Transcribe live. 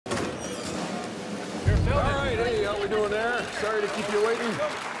doing there? Sorry to keep you waiting.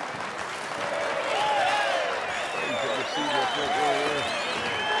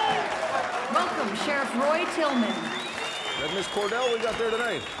 Welcome, Sheriff Roy Tillman. Is that Miss Cordell we got there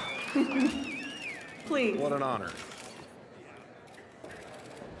tonight? Please. What an honor.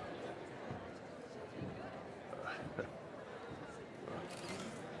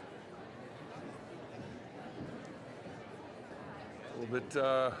 A little bit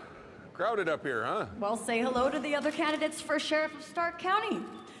crowded up here, huh? Well, say hello to the other candidates for Sheriff of Stark County.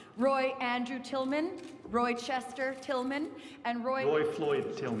 Roy Andrew Tillman, Roy Chester Tillman, and Roy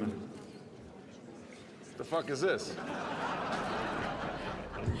Floyd Tillman. The fuck is this?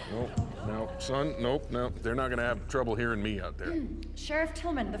 No, son, nope, no. They're not gonna have trouble hearing me out there. Sheriff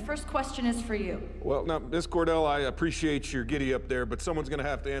Tillman, the first question is for you. Well, now, Miss Cordell, I appreciate your giddy up there, but someone's gonna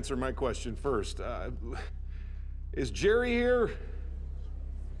have to answer my question first. Is Jerry here?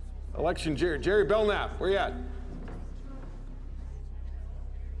 Election Jerry Belknap, where you at?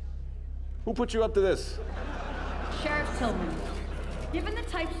 Who put you up to this? Sheriff Tillman, given the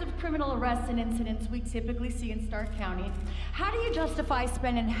types of criminal arrests and incidents we typically see in Stark County, how do you justify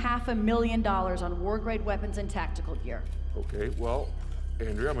spending $500,000 on war-grade weapons and tactical gear? Okay, well,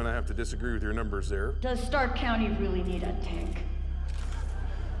 Andrea, I'm gonna have to disagree with your numbers there. Does Stark County really need a tank?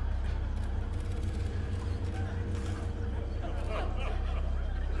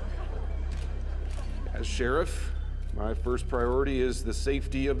 As sheriff, my first priority is the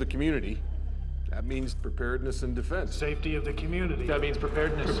safety of the community. That means preparedness and defense. Safety of the community. That means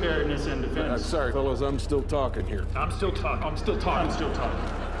preparedness. Preparedness and defense. I'm sorry, fellas, I'm still talking here. I'm still talking. I'm still talking. I'm still talking.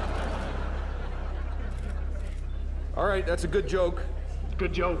 All right, that's a good joke.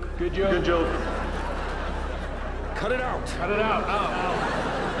 Good joke. Good joke. Good joke. Cut it out. Cut it out. Out.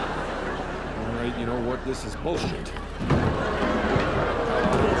 All right, you know what? This is bullshit.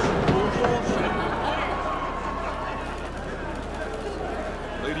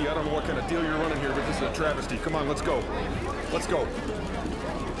 Lady, I don't know what kind of deal you're running here, but this is a travesty. Come on, let's go. Let's go.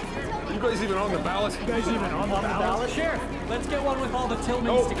 Are you guys even on the ballot? You guys even on the ballot? Sheriff, let's get one with all the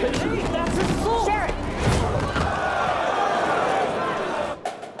Tillmans together. Hey, that's assault! Sheriff!